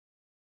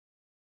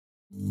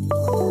In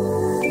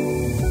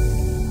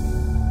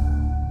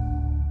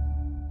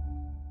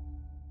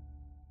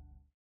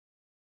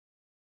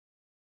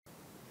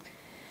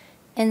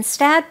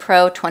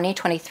STAAD.Pro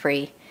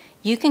 2023,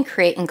 you can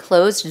create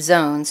enclosed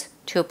zones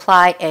to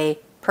apply a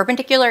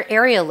perpendicular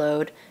area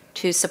load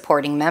to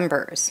supporting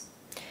members.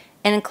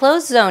 An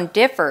enclosed zone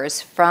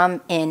differs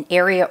from an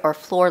area or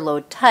floor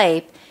load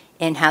type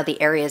in how the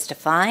area is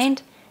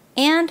defined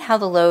and how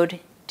the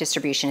load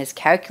distribution is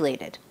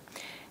calculated.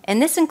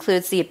 And this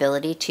includes the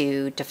ability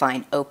to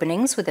define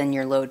openings within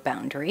your load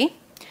boundary,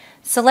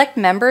 select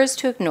members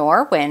to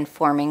ignore when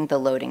forming the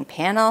loading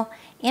panel,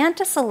 and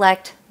to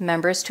select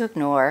members to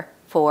ignore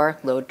for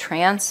load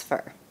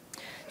transfer.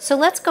 So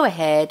let's go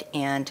ahead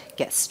and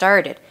get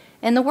started.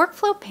 In the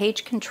workflow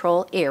page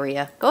control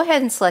area, go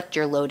ahead and select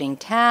your loading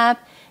tab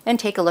and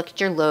take a look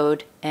at your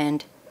load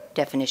and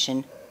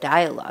definition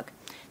dialog.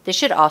 This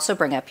should also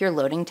bring up your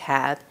loading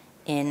tab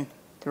in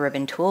the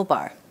ribbon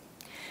toolbar.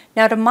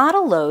 Now, to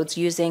model loads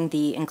using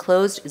the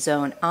enclosed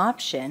zone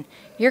option,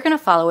 you're going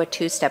to follow a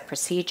two-step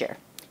procedure.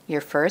 You're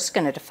first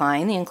going to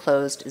define the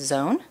enclosed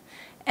zone,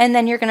 and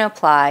then you're going to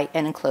apply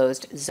an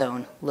enclosed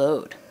zone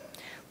load.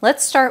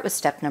 Let's start with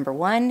step number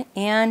 1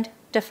 and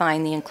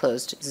define the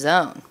enclosed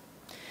zone.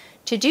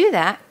 To do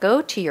that,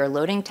 go to your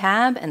loading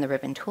tab in the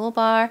ribbon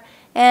toolbar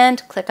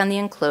and click on the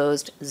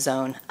enclosed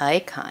zone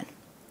icon.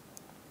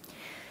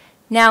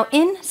 Now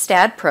in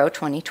STAAD.Pro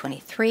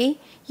 2023,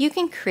 you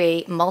can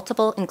create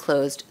multiple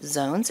enclosed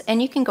zones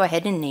and you can go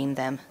ahead and name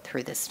them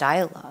through this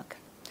dialog.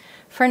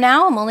 For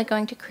now, I'm only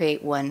going to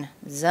create one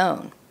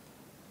zone.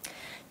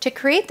 To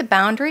create the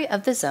boundary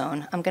of the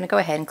zone, I'm going to go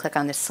ahead and click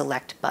on the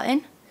Select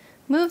button,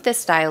 move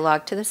this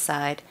dialog to the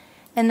side,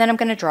 and then I'm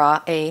going to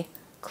draw a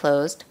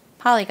closed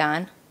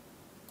polygon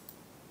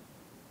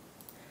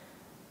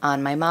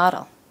on my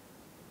model.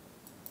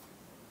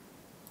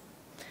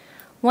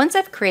 Once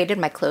I've created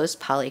my closed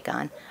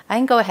polygon, I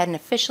can go ahead and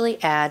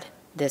officially add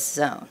this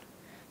zone.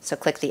 So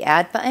click the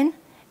Add button,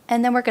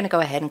 and then we're going to go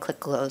ahead and click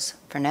Close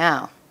for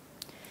now.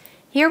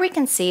 Here we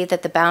can see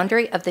that the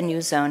boundary of the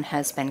new zone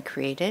has been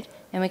created,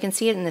 and we can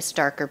see it in this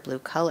darker blue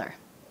color.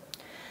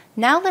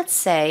 Now let's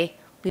say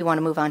we want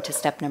to move on to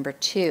step number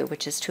 2,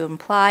 which is to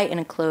apply an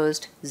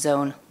enclosed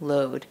zone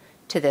load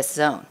to this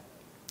zone.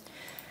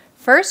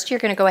 First, you're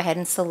going to go ahead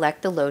and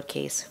select the load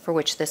case for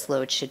which this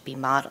load should be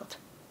modeled.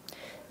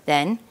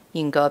 Then,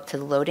 you can go up to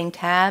the Loading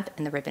tab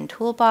in the ribbon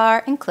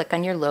toolbar and click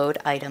on your Load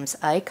Items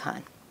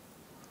icon.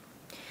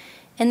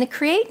 In the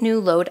Create New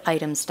Load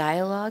Items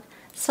dialog,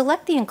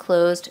 select the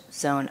Enclosed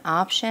Zone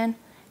option,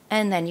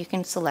 and then you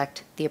can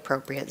select the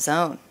appropriate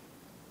zone.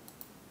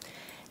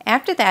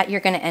 After that, you're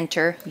going to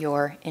enter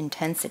your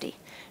intensity.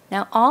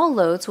 Now, all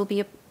loads will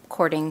be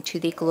according to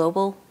the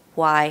global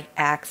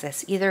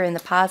y-axis, either in the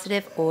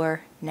positive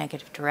or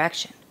negative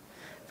direction.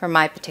 For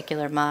my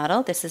particular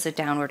model, this is a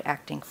downward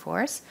acting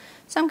force,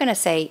 so I'm going to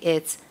say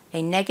it's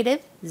a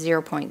negative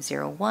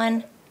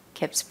 0.01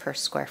 kips per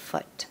square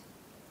foot.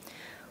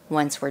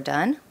 Once we're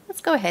done,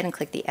 let's go ahead and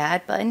click the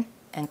Add button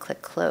and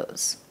click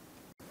Close.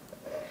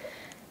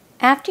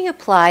 After you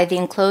apply the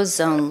enclosed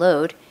zone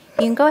load,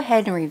 you can go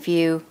ahead and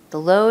review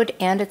the load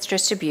and its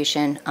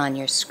distribution on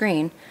your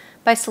screen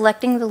by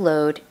selecting the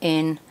load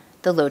in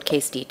the Load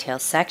Case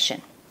Details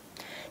section.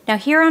 Now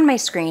here on my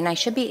screen, I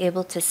should be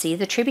able to see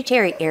the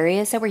tributary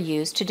areas that were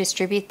used to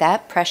distribute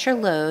that pressure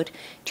load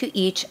to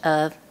each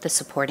of the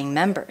supporting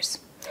members.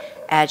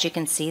 As you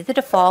can see, the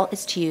default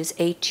is to use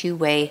a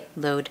two-way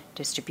load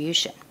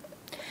distribution.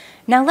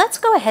 Now let's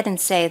go ahead and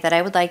say that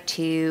I would like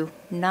to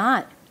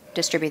not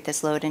distribute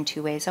this load in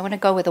two ways. I want to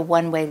go with a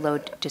one-way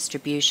load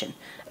distribution.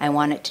 I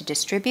want it to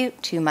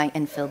distribute to my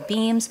infill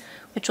beams,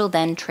 which will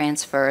then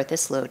transfer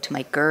this load to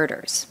my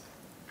girders.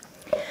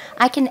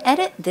 I can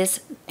edit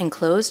this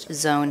enclosed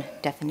zone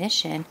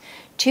definition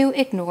to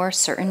ignore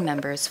certain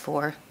members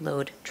for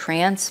load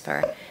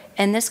transfer,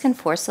 and this can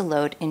force the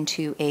load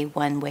into a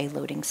one-way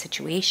loading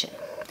situation.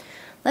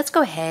 Let's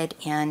go ahead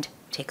and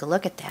take a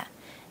look at that.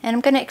 And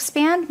I'm going to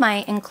expand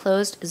my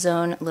enclosed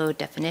zone load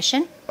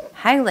definition,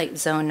 highlight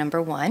zone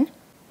number 1,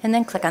 and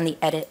then click on the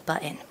Edit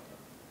button.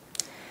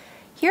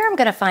 Here I'm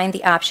going to find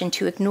the option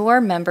to ignore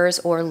members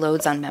or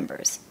loads on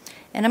members.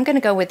 And I'm going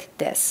to go with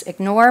this,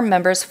 Ignore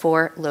Members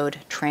for Load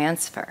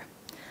Transfer.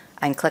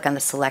 I can click on the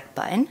Select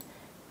button,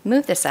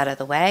 move this out of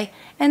the way,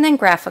 and then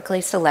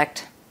graphically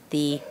select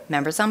the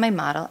members on my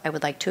model I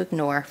would like to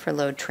ignore for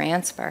load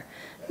transfer.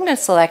 I'm going to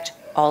select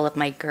all of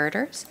my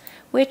girders,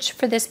 which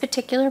for this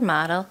particular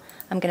model,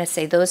 I'm going to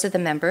say those are the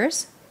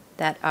members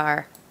that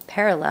are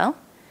parallel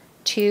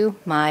to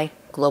my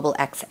global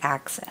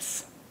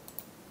x-axis.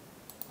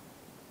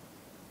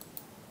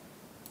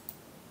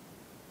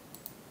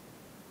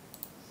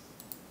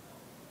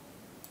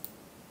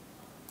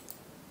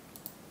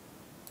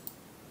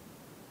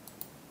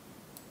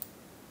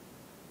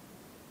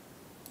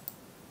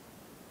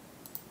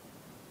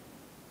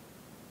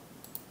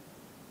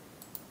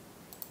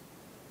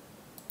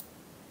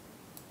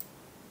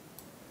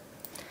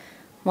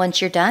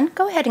 Once you're done,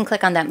 go ahead and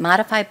click on that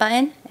Modify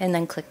button and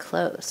then click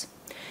Close.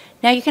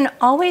 Now you can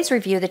always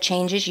review the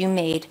changes you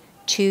made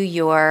to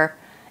your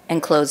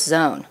enclosed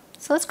zone.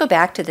 So let's go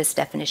back to this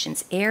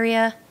definitions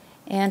area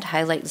and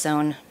highlight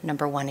zone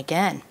number 1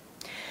 again.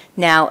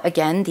 Now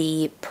again,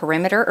 the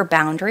perimeter or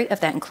boundary of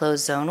that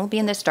enclosed zone will be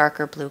in this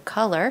darker blue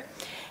color.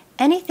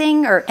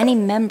 Anything or any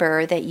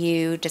member that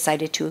you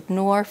decided to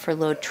ignore for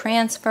load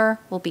transfer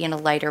will be in a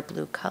lighter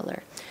blue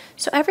color.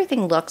 So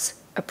everything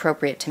looks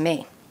appropriate to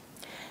me.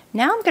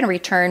 Now I'm going to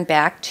return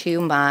back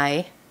to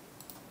my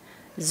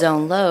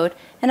zone load,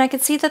 and I can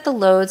see that the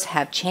loads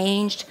have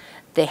changed,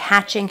 the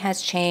hatching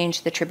has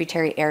changed, the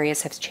tributary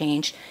areas have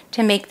changed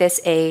to make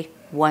this a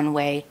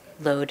one-way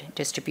load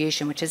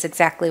distribution, which is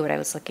exactly what I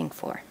was looking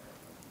for.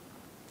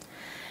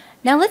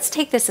 Now let's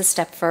take this a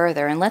step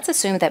further, and let's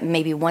assume that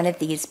maybe one of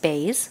these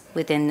bays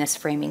within this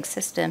framing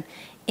system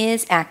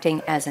is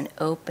acting as an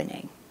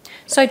opening.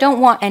 So I don't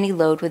want any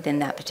load within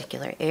that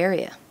particular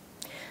area.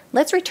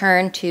 Let's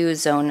return to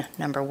zone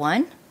number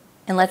 1,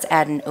 and let's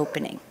add an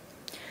opening.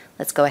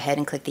 Let's go ahead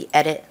and click the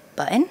Edit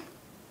button.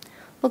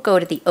 We'll go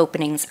to the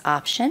Openings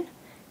option,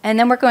 and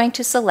then we're going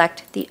to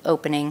select the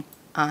opening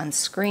on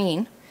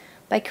screen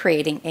by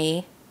creating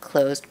a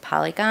closed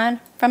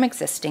polygon from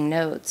existing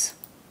nodes.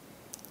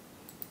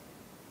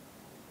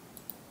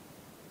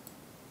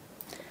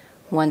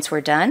 Once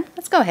we're done,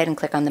 let's go ahead and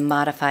click on the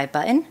Modify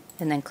button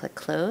and then click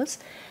Close,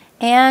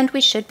 and we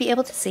should be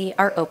able to see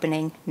our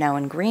opening now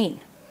in green.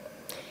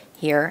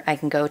 Here I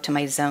can go to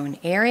my zone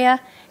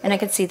area and I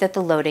can see that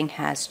the loading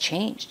has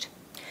changed.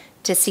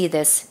 To see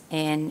this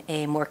in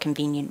a more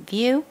convenient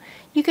view,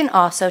 you can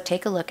also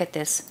take a look at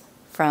this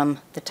from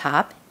the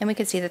top, and we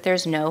can see that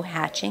there's no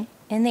hatching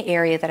in the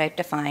area that I've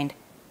defined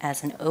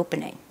as an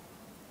opening.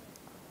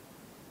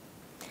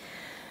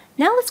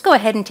 Now let's go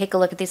ahead and take a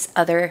look at this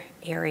other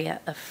area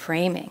of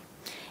framing.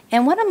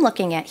 And what I'm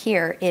looking at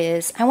here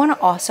is I want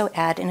to also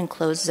add an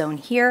enclosed zone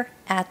here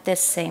at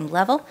this same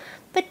level,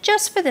 but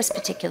just for this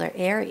particular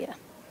area.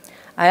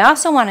 I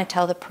also want to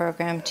tell the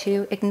program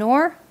to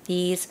ignore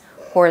these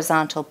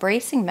horizontal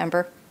bracing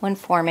member when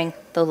forming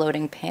the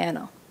loading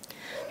panel.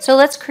 So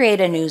let's create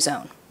a new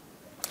zone.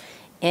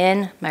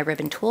 In my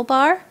ribbon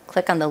toolbar,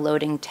 click on the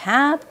Loading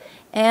tab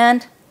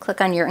and click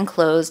on your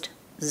enclosed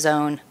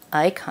zone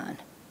icon.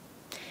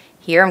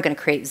 Here I'm going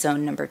to create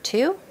zone number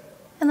 2,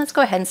 and let's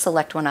go ahead and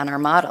select one on our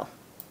model.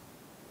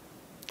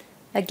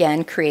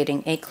 Again,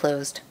 creating a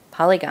closed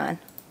polygon.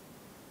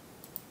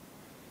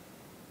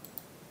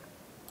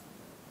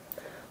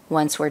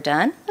 Once we're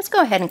done, let's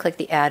go ahead and click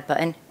the Add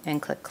button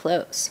and click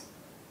Close.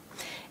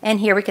 And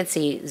here we can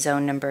see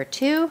zone number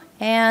 2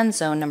 and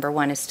zone number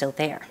 1 is still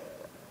there.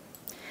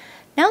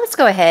 Now let's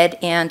go ahead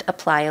and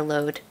apply a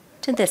load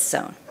to this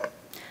zone.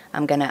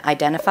 I'm going to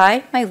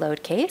identify my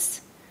load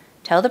case,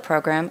 tell the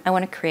program I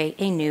want to create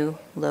a new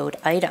load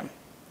item.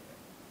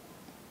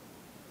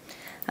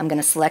 I'm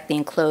going to select the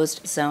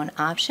enclosed zone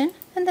option,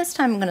 and this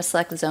time I'm going to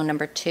select zone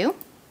number 2.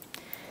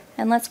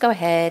 And let's go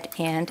ahead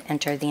and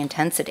enter the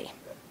intensity.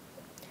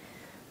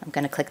 I'm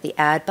going to click the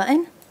Add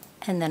button,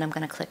 and then I'm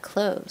going to click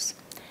Close.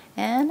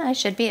 And I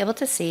should be able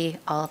to see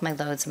all of my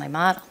loads in my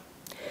model.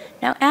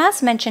 Now,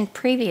 as mentioned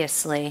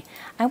previously,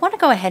 I want to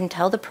go ahead and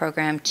tell the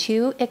program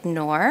to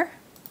ignore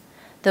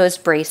those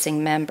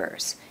bracing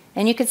members.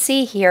 And you can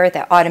see here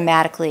that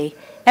automatically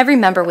every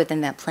member within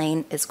that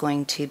plane is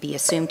going to be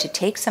assumed to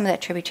take some of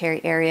that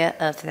tributary area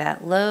of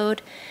that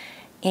load,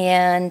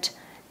 and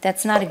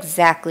that's not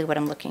exactly what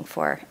I'm looking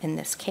for in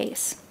this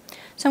case.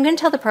 So I'm going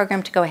to tell the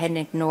program to go ahead and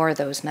ignore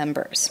those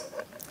members.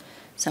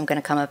 So I'm going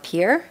to come up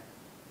here,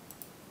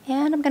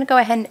 and I'm going to go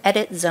ahead and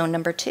edit zone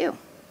number 2.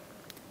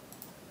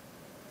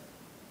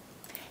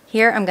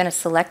 Here I'm going to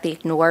select the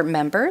Ignore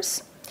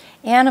Members,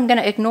 and I'm going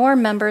to ignore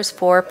members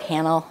for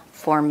panel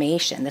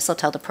formation. This will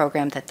tell the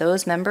program that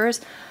those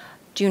members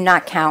do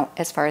not count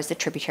as far as the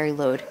tributary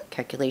load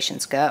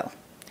calculations go.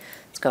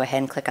 Let's go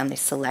ahead and click on the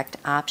Select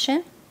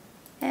option,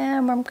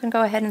 and I'm going to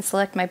go ahead and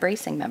select my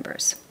bracing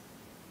members.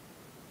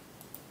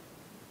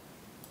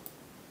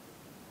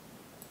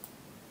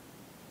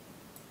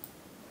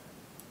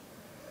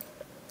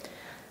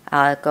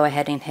 I'll go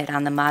ahead and hit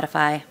on the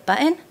Modify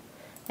button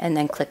and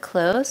then click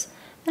Close,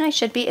 and I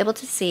should be able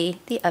to see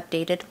the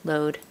updated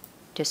load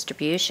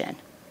distribution.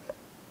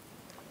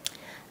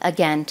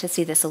 Again, to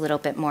see this a little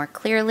bit more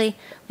clearly,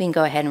 we can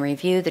go ahead and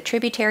review the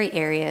tributary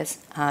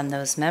areas on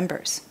those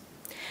members.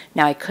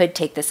 Now I could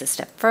take this a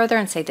step further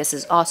and say this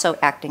is also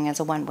acting as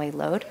a one-way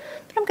load,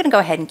 but I'm going to go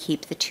ahead and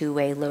keep the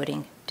two-way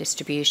loading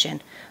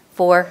distribution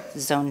for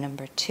zone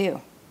number 2.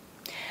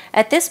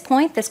 At this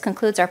point, this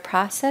concludes our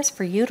process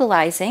for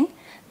utilizing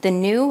the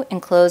new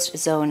enclosed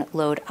zone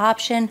load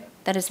option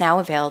that is now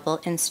available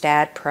in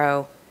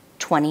STAAD.Pro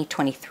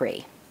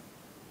 2023.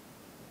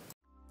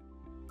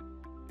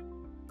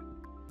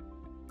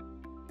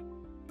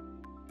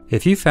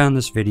 If you found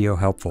this video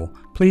helpful,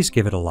 please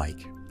give it a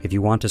like. If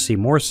you want to see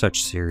more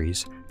such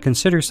series,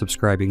 consider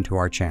subscribing to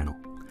our channel.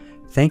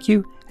 Thank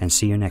you, and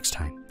see you next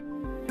time.